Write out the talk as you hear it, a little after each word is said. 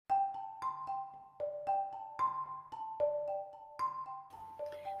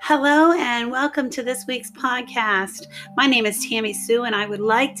Hello and welcome to this week's podcast. My name is Tammy Sue, and I would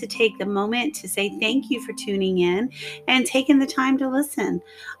like to take the moment to say thank you for tuning in and taking the time to listen.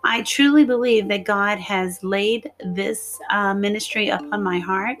 I truly believe that God has laid this ministry upon my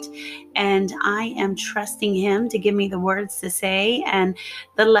heart, and I am trusting Him to give me the words to say and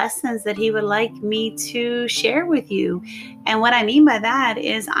the lessons that He would like me to share with you. And what I mean by that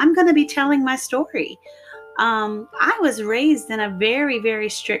is I'm going to be telling my story. I was raised in a very, very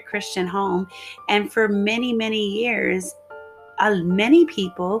strict Christian home, and for many, many years, many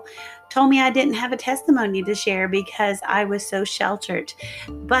people told me I didn't have a testimony to share because I was so sheltered.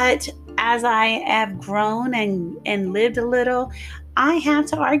 But as I have grown and lived a little, I have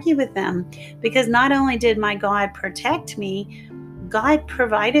to argue with them because not only did my God protect me, God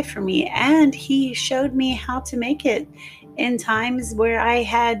provided for me, and He showed me how to make it in times where I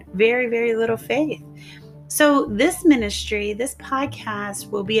had very, very little faith. So this ministry, this podcast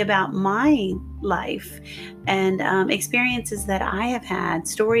will be about my life and experiences that I have had,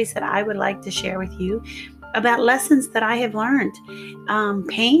 stories that I would like to share with you about lessons that I have learned,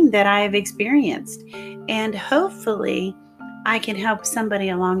 pain that I have experienced, and hopefully I can help somebody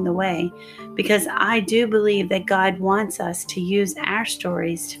along the way, because I do believe that God wants us to use our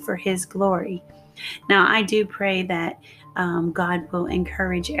stories for His glory. Now, I do pray that God will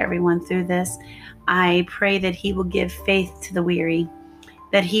encourage everyone through this. I pray that He will give faith to the weary,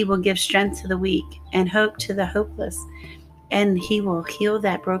 that He will give strength to the weak and hope to the hopeless, and He will heal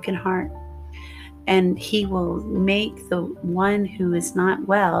that broken heart, and He will make the one who is not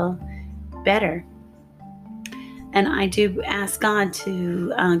well better. And I do ask God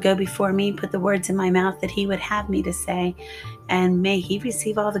to go before me, put the words in my mouth that He would have me to say, and may He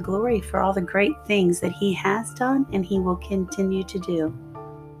receive all the glory for all the great things that He has done and He will continue to do.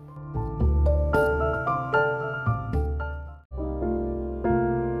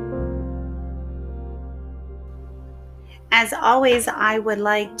 As always, I would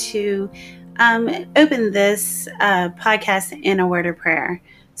like to open this podcast in a word of prayer.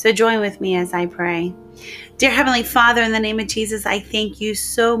 So join with me as I pray. Dear Heavenly Father, in the name of Jesus, I thank you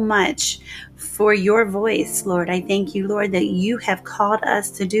so much for your voice, Lord. I thank you, Lord, that you have called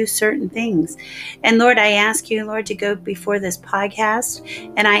us to do certain things. And Lord, I ask you, Lord, to go before this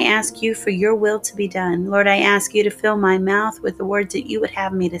podcast, and I ask you for your will to be done. Lord, I ask you to fill my mouth with the words that you would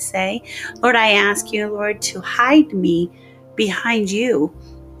have me to say. Lord, I ask you, Lord, to hide me behind you.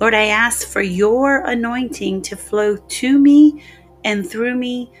 Lord, I ask for your anointing to flow to me and through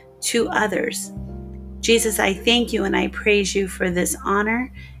me to others. Jesus, I thank you and I praise you for this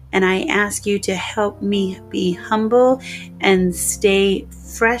honor, and I ask you to help me be humble and stay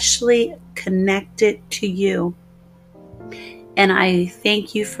freshly connected to you. And I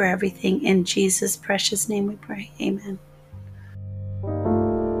thank you for everything. In Jesus' precious name we pray. Amen.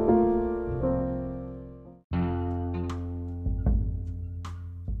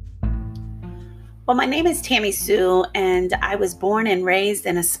 Well, my name is Tammy Sue, and I was born and raised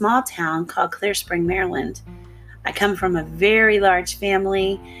in a small town called Clear Spring, Maryland. I come from a very large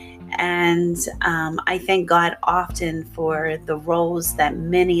family, and I thank God often for the roles that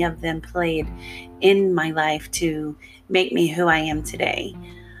many of them played in my life to make me who I am today.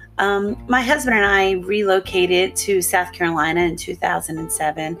 My husband and I relocated to South Carolina in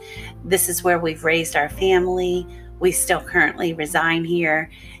 2007. This is where we've raised our family. We still currently reside here,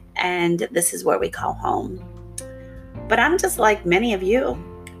 and this is where we call home. But I'm just like many of you.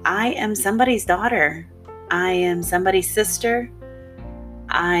 I am somebody's daughter. I am somebody's sister.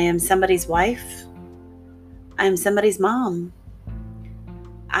 I am somebody's wife. I am somebody's mom.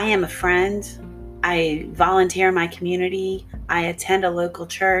 I am a friend. I volunteer in my community. I attend a local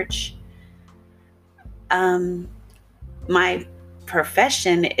church. My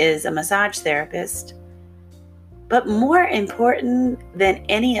profession is a massage therapist. But more important than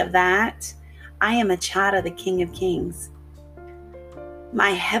any of that, I am a child of the King of Kings.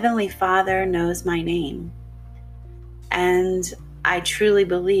 My Heavenly Father knows my name. And I truly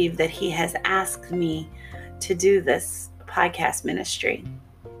believe that He has asked me to do this podcast ministry.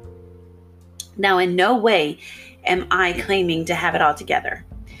 Now, in no way am I claiming to have it all together.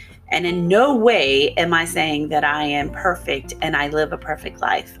 And in no way am I saying that I am perfect and I live a perfect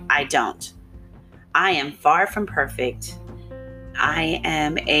life. I don't. I am far from perfect. I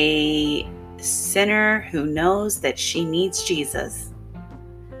am a sinner who knows that she needs Jesus.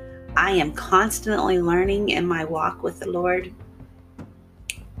 I am constantly learning in my walk with the Lord,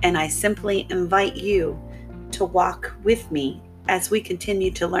 and I simply invite you to walk with me as we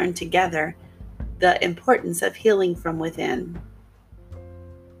continue to learn together the importance of healing from within.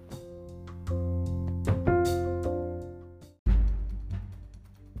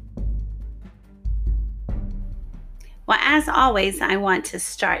 Well, as always, I want to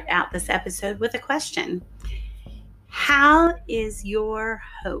start out this episode with a question. How is your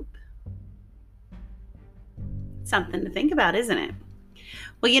hope? Something to think about, isn't it?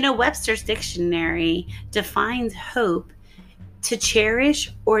 Well, Webster's dictionary defines hope to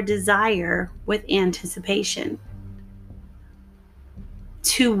cherish or desire with anticipation,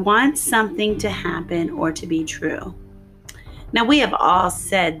 to want something to happen or to be true. Now, we have all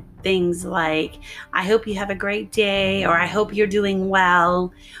said things like, I hope you have a great day, or I hope you're doing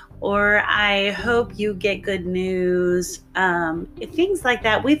well, or I hope you get good news. Things like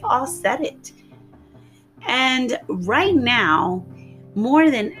that. We've all said it. And right now,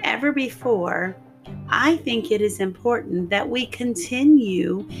 more than ever before, I think it is important that we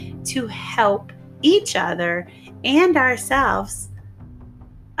continue to help each other and ourselves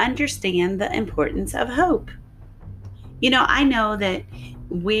understand the importance of hope. I know that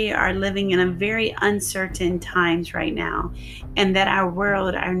we are living in a very uncertain times right now, and that our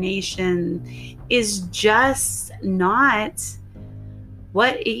world, our nation is just not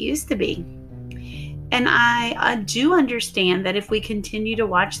what it used to be. And I do understand that if we continue to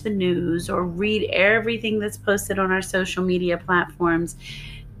watch the news or read everything that's posted on our social media platforms,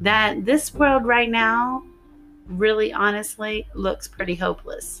 that this world right now really honestly looks pretty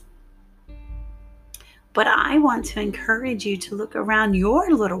hopeless. But I want to encourage you to look around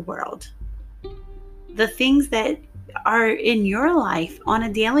your little world, the things that are in your life on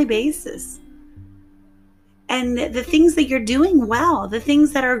a daily basis, and the things that you're doing well, the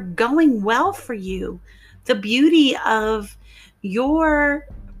things that are going well for you, the beauty of your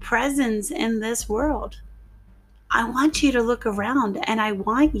presence in this world. I want you to look around, and I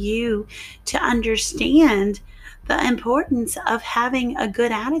want you to understand the importance of having a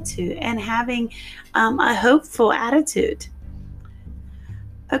good attitude and having a hopeful attitude.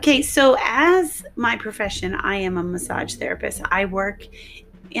 Okay, so as my profession, I am a massage therapist. I work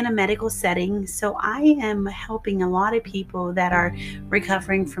in a medical setting, so I am helping a lot of people that are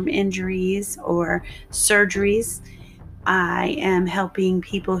recovering from injuries or surgeries. I am helping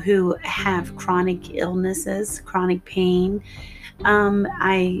people who have chronic illnesses, chronic pain.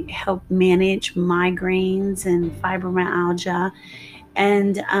 I help manage migraines and fibromyalgia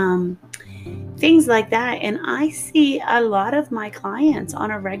and things like that. And I see a lot of my clients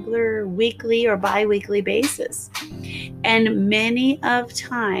on a regular weekly or bi-weekly basis. And many of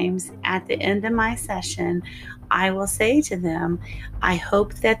times at the end of my session, I will say to them, I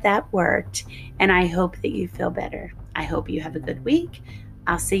hope that worked, and I hope that you feel better. I hope you have a good week.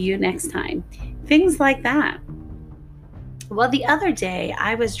 I'll see you next time. Things like that. Well, the other day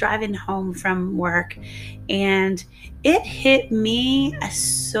I was driving home from work, and it hit me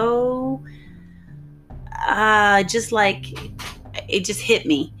so it just hit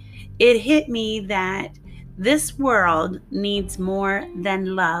me. It hit me that this world needs more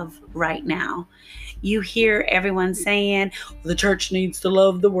than love right now. You hear everyone saying, the church needs to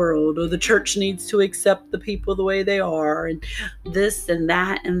love the world, or the church needs to accept the people the way they are, and this and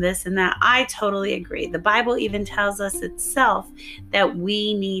that and this and that. I totally agree. The Bible even tells us itself that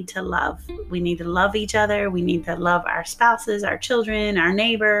we need to love. We need to love each other. We need to love our spouses, our children, our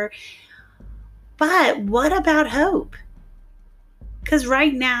neighbor. But what about hope? Because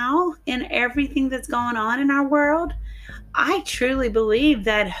right now, in everything that's going on in our world, I truly believe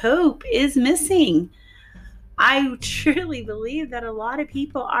that hope is missing. I truly believe that a lot of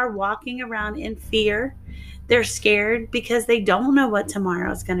people are walking around in fear. They're scared because they don't know what tomorrow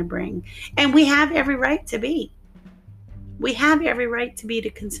is going to bring. And we have every right to be. We have every right to be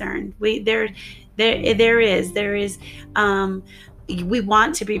concerned. We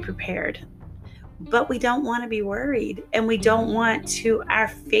want to be prepared. But we don't want to be worried, and we don't want our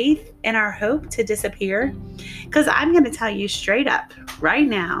faith and our hope to disappear. Because I'm going to tell you straight up right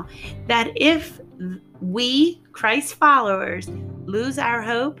now that if we, Christ followers, lose our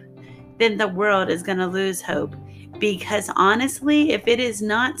hope, then the world is going to lose hope. Because honestly, if it is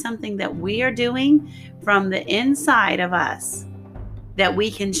not something that we are doing from the inside of us, that we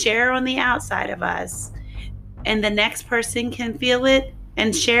can share on the outside of us, and the next person can feel it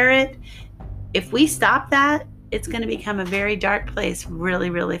and share it, if we stop that, it's going to become a very dark place really,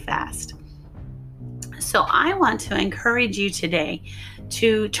 really fast. So I want to encourage you today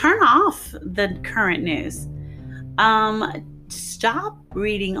to turn off the current news. Stop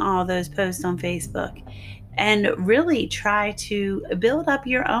reading all those posts on Facebook and really try to build up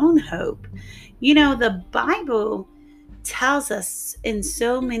your own hope. The Bible tells us in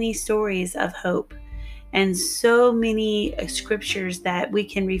so many stories of hope, and so many scriptures that we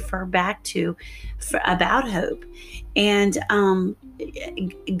can refer back to about hope. And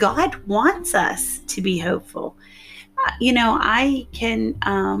God wants us to be hopeful. I can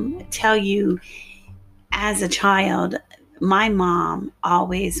tell you, as a child, my mom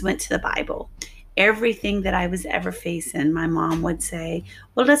always went to the Bible. Everything that I was ever facing, my mom would say,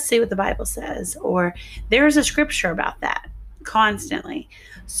 well, let's see what the Bible says, or there's a scripture about that, constantly.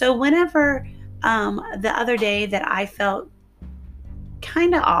 So whenever the other day that I felt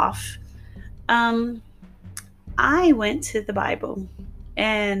kind of off, I went to the Bible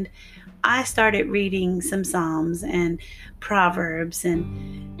and I started reading some Psalms and Proverbs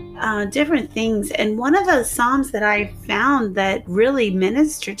and different things. And one of the Psalms that I found that really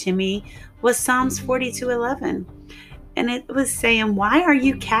ministered to me was Psalms 42:11. And it was saying, "Why are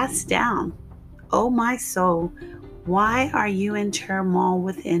you cast down, O my soul? Why are you in turmoil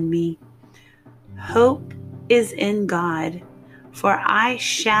within me? Hope is in God, for I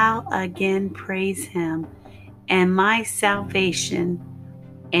shall again praise him, and my salvation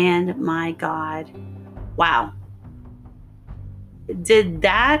and my God." Wow. Did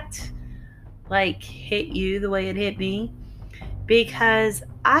that hit you the way it hit me? Because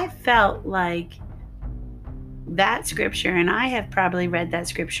I felt like that scripture, and I have probably read that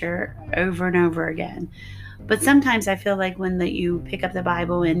scripture over and over again. But sometimes I feel like when you pick up the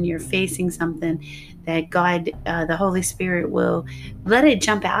Bible and you're facing something, that God, the Holy Spirit, will let it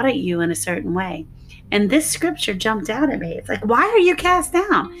jump out at you in a certain way. And this scripture jumped out at me. It's like, why are you cast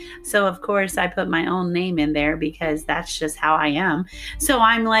down? So, of course, I put my own name in there because that's just how I am. So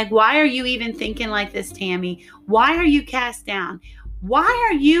I'm like, why are you even thinking like this, Tammy? Why are you cast down? Why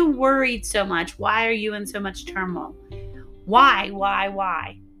are you worried so much? Why are you in so much turmoil? Why?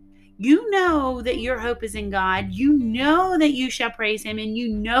 You know that your hope is in God. You know that you shall praise him, and you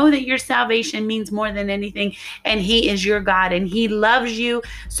know that your salvation means more than anything, and he is your God and he loves you.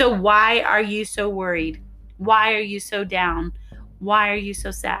 So why are you so worried? Why are you so down? Why are you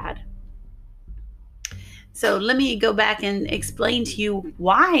so sad? So let me go back and explain to you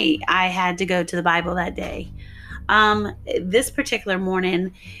why I had to go to the Bible that day. This particular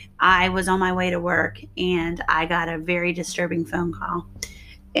morning, I was on my way to work and I got a very disturbing phone call.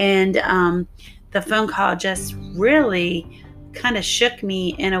 And the phone call just really kind of shook me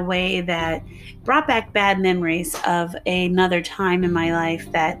in a way that brought back bad memories of another time in my life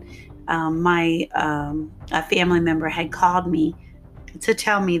that a family member had called me to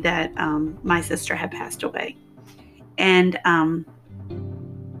tell me that my sister had passed away. And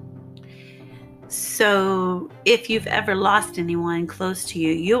so if you've ever lost anyone close to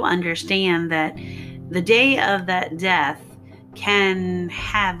you, you'll understand that the day of that death can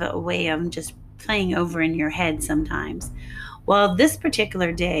have a way of just playing over in your head sometimes. Well, this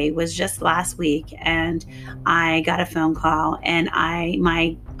particular day was just last week, and I got a phone call, and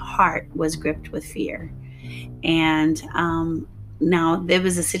my heart was gripped with fear. And now there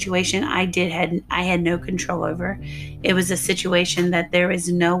was a situation I had no control over. It was a situation that there is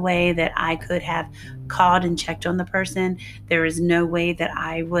no way that I could have called and checked on the person. There is no way that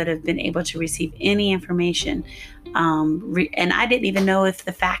I would have been able to receive any information. And I didn't even know if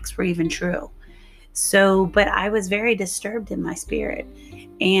the facts were even true. So, but I was very disturbed in my spirit.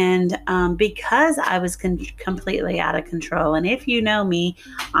 And because I was completely out of control, and if you know me,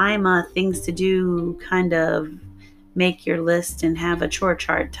 I'm a things to do kind of make your list and have a chore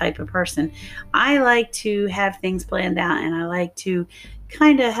chart type of person. I like to have things planned out, and I like to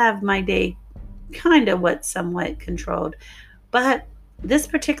kind of have my day kind of somewhat controlled. But this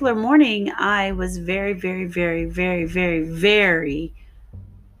particular morning, I was very, very, very, very, very, very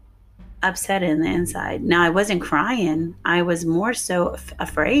upset in the inside. Now, I wasn't crying. I was more so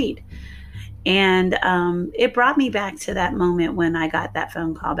afraid. And it brought me back to that moment when I got that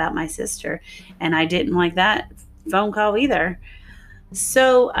phone call about my sister. And I didn't like that phone call either.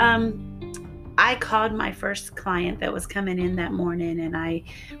 So I called my first client that was coming in that morning, and I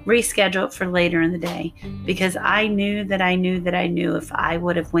rescheduled for later in the day because I knew if I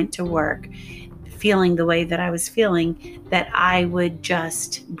would have went to work feeling the way that I was feeling, that I would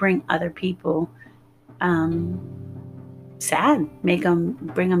just bring other people sad,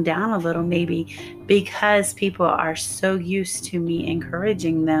 bring them down a little, maybe, because people are so used to me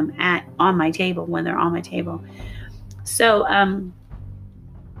encouraging them on my table when they're on my table. So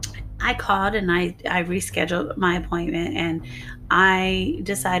I called and I rescheduled my appointment, and I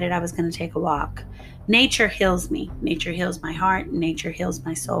decided I was going to take a walk. Nature heals me. Nature heals my heart. Nature heals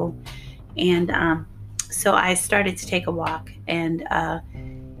my soul. And so I started to take a walk, and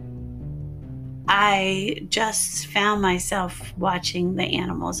I just found myself watching the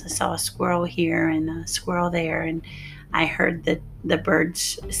animals. I saw a squirrel here and a squirrel there, and I heard the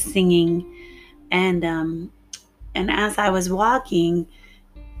birds singing. And as I was walking,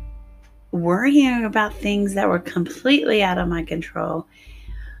 worrying about things that were completely out of my control,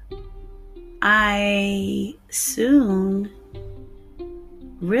 I soon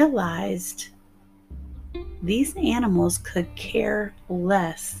realized these animals could care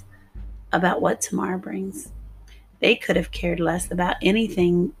less about what tomorrow brings. They could have cared less about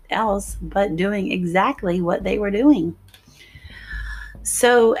anything else but doing exactly what they were doing.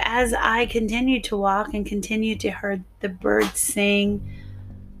 So as I continued to walk and continued to hear the birds sing,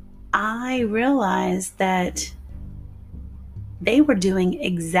 I realized that they were doing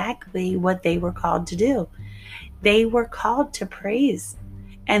exactly what they were called to do. They were called to praise.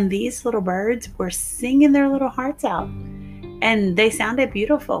 And these little birds were singing their little hearts out. And they sounded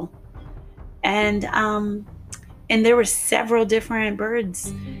beautiful. And there were several different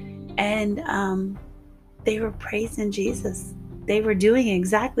birds. And they were praising Jesus. They were doing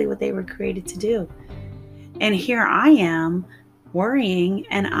exactly what they were created to do. And here I am worrying,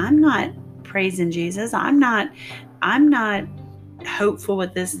 and I'm not praising Jesus. I'm not hopeful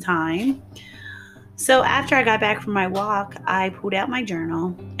at this time. So after I got back from my walk, I pulled out my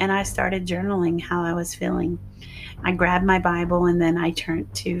journal and I started journaling how I was feeling. I grabbed my Bible and then I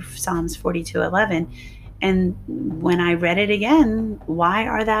turned to Psalms 42:11. And when I read it again, why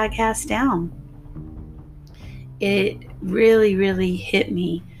are thou cast down? It really, really hit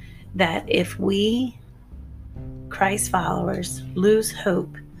me that if we, Christ followers, lose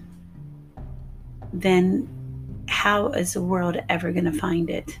hope, then how is the world ever going to find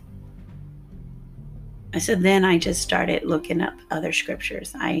it? So then I just started looking up other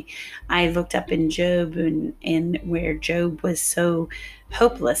scriptures. I looked up in Job and where Job was so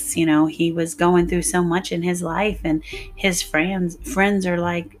hopeless. He was going through so much in his life, and his friends are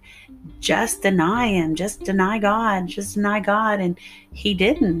like, just deny him, just deny God, just deny God. And he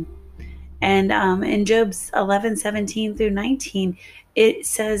didn't. And in Job's 11:17-19, it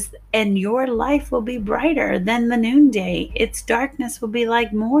says, and your life will be brighter than the noonday. Its darkness will be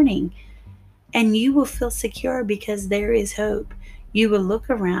like morning. And you will feel secure because there is hope. You will look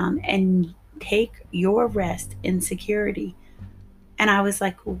around and take your rest in security. And I was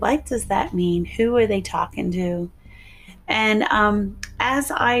like, what does that mean? Who are they talking to? And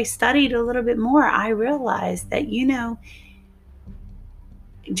as I studied a little bit more, I realized that,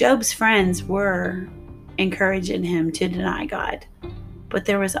 Job's friends were encouraging him to deny God. But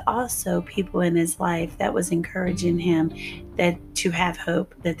there was also people in his life that was encouraging him that to have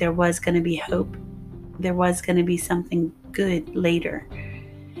hope, that there was going to be hope. There was going to be something good later.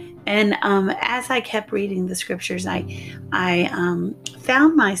 And as I kept reading the scriptures, I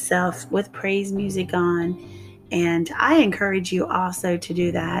found myself with praise music on. And I encourage you also to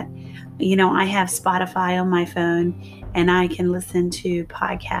do that. I have Spotify on my phone, and I can listen to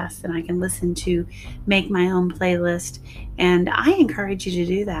podcasts, and I can listen to make my own playlist. And I encourage you to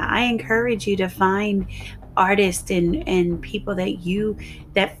do that. I encourage you to find artists and people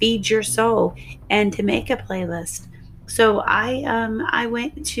that feed your soul, and to make a playlist. So I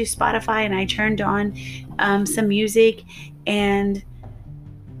went to Spotify and I turned on some music, and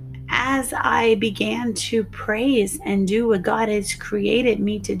as I began to praise and do what God has created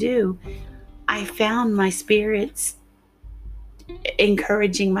me to do, I found my spirits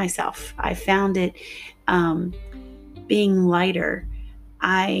encouraging myself. I found it being lighter.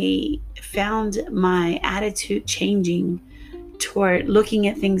 I found my attitude changing toward looking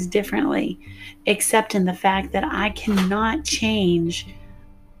at things differently, except in the fact that I cannot change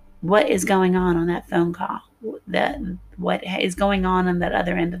what is going on that phone call, what is going on that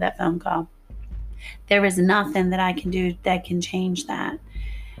other end of that phone call. There is nothing that I can do that can change that.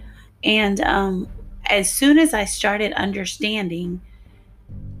 And as soon as I started understanding,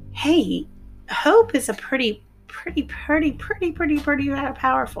 hey, hope is a pretty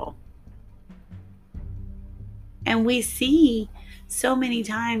powerful. And we see so many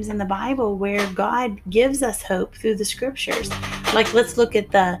times in the Bible where God gives us hope through the scriptures. Like, let's look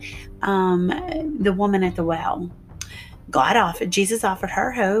at the woman at the well. Jesus offered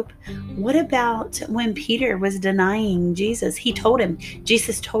her hope. What about when Peter was denying Jesus?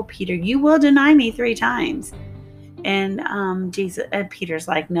 Jesus told Peter, you will deny me 3 times. And Peter's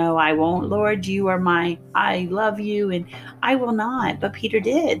like, no, I won't, Lord. I love you, and I will not. But Peter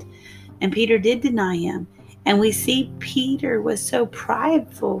did. And Peter did deny him. And we see Peter was so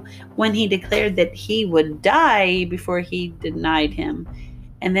prideful when he declared that he would die before he denied him.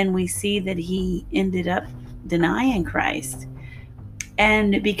 And then we see that he ended up denying Christ.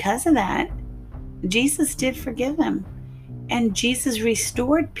 And because of that, Jesus did forgive him. And Jesus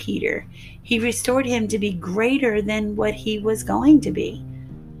restored Peter. He restored him to be greater than what he was going to be.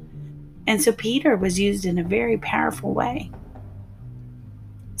 And so Peter was used in a very powerful way.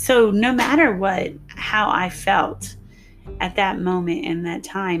 So no matter how I felt at that moment in that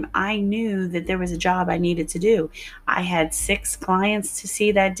time, I knew that there was a job I needed to do. I had 6 clients to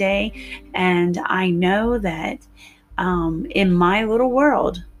see that day, and I know that in my little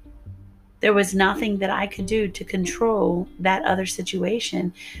world, there was nothing that I could do to control that other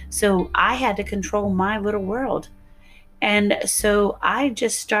situation. So I had to control my little world. And so I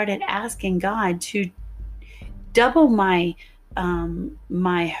just started asking God to double my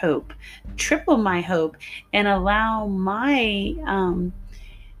hope, triple my hope, and allow my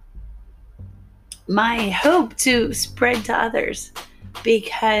hope to spread to others,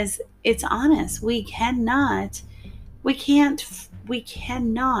 because it's honest. We cannot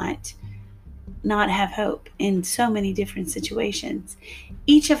not have hope in so many different situations.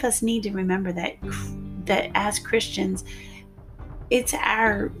 Each of us need to remember that as Christians, it's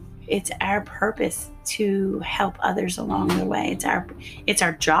our purpose to help others along the way. It's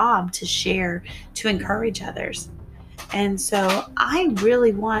our job to share, to encourage others. And so I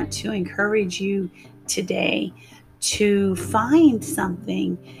really want to encourage you today to find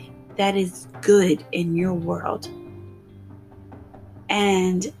something that is good in your world,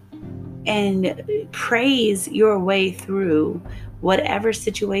 and praise your way through whatever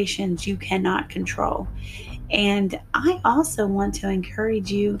situations you cannot control. And I also want to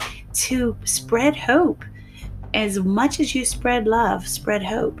encourage you to spread hope. As much as you spread love, spread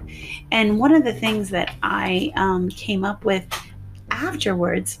hope. And one of the things that I came up with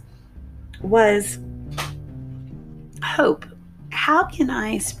afterwards was hope. How can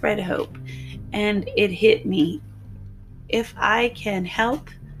I spread hope? And it hit me. If I can help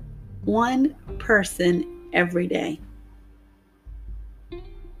one person every day.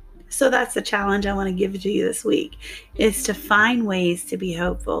 So that's the challenge I want to give to you this week, is to find ways to be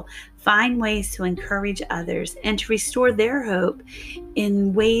hopeful, find ways to encourage others, and to restore their hope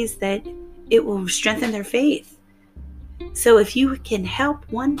in ways that it will strengthen their faith. So if you can help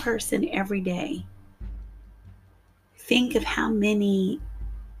one person every day, think of how many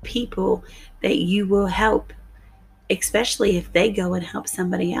people that you will help, especially if they go and help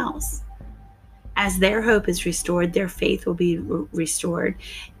somebody else. As their hope is restored, their faith will be restored,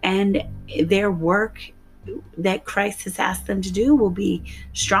 and their work that Christ has asked them to do will be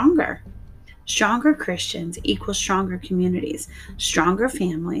stronger. Stronger Christians equal stronger communities, stronger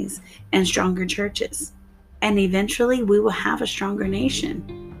families, and stronger churches. And eventually we will have a stronger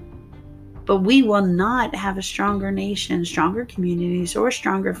nation. But we will not have a stronger nation, stronger communities, or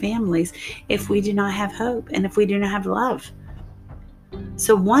stronger families if we do not have hope and if we do not have love.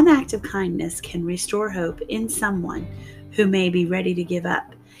 So one act of kindness can restore hope in someone who may be ready to give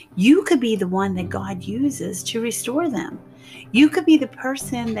up. You could be the one that God uses to restore them. You could be the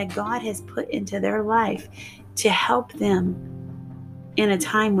person that God has put into their life to help them in a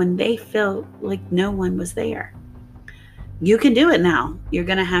time when they felt like no one was there. You can do it now. You're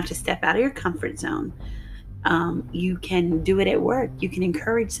going to have to step out of your comfort zone. You can do it at work. You can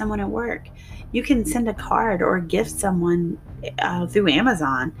encourage someone at work. You can send a card or gift someone through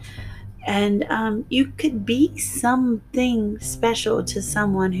Amazon. And you could be something special to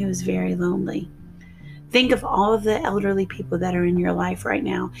someone who's very lonely. Think of all of the elderly people that are in your life right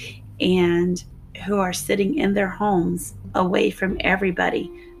now and who are sitting in their homes away from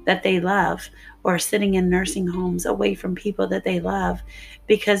everybody that they love, or sitting in nursing homes away from people that they love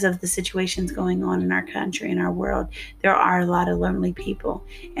because of the situations going on in our country and our world. There are a lot of lonely people.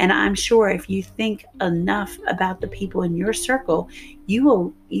 And I'm sure if you think enough about the people in your circle,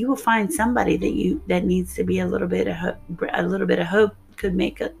 you will find somebody that needs to be a little bit of hope could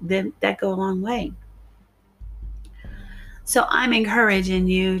make that go a long way. So I'm encouraging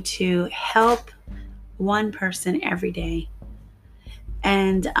you to help one person every day.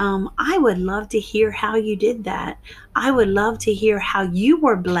 And I would love to hear how you did that. I would love to hear how you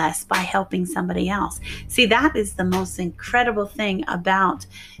were blessed by helping somebody else. See, that is the most incredible thing about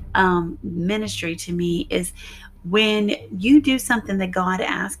ministry to me, is when you do something that God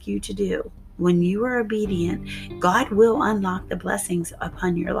asks you to do, when you are obedient, God will unlock the blessings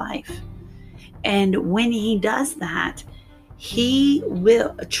upon your life. And when He does that, He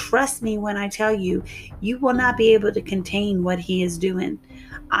will, trust me when I tell you, you will not be able to contain what He is doing.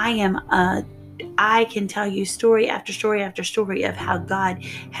 I can tell you story after story after story of how God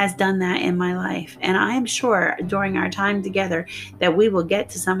has done that in my life. And I am sure during our time together that we will get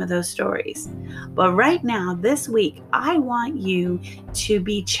to some of those stories. But right now, this week, I want you to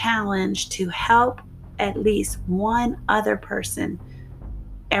be challenged to help at least one other person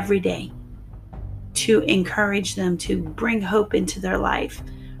every day, to encourage them, to bring hope into their life.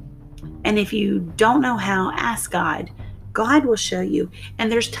 And if you don't know how, ask God. God will show you.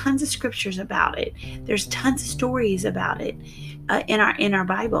 And there's tons of scriptures about it. There's tons of stories about it in our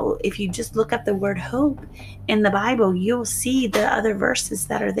Bible. If you just look up the word hope in the Bible, you'll see the other verses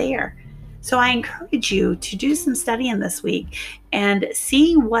that are there. So I encourage you to do some studying this week and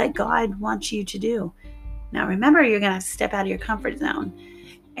see what God wants you to do. Now, remember, you're going to have to step out of your comfort zone,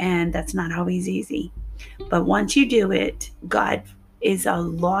 and that's not always easy. But once you do it, God is a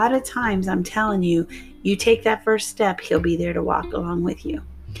lot of times, I'm telling you, you take that first step, He'll be there to walk along with you.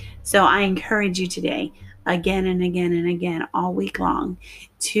 So I encourage you today, again and again and again, all week long,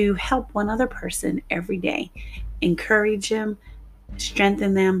 to help one other person every day. Encourage them,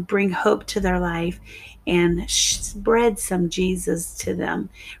 strengthen them, bring hope to their life, and spread some Jesus to them.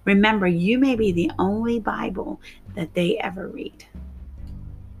 Remember, you may be the only Bible that they ever read.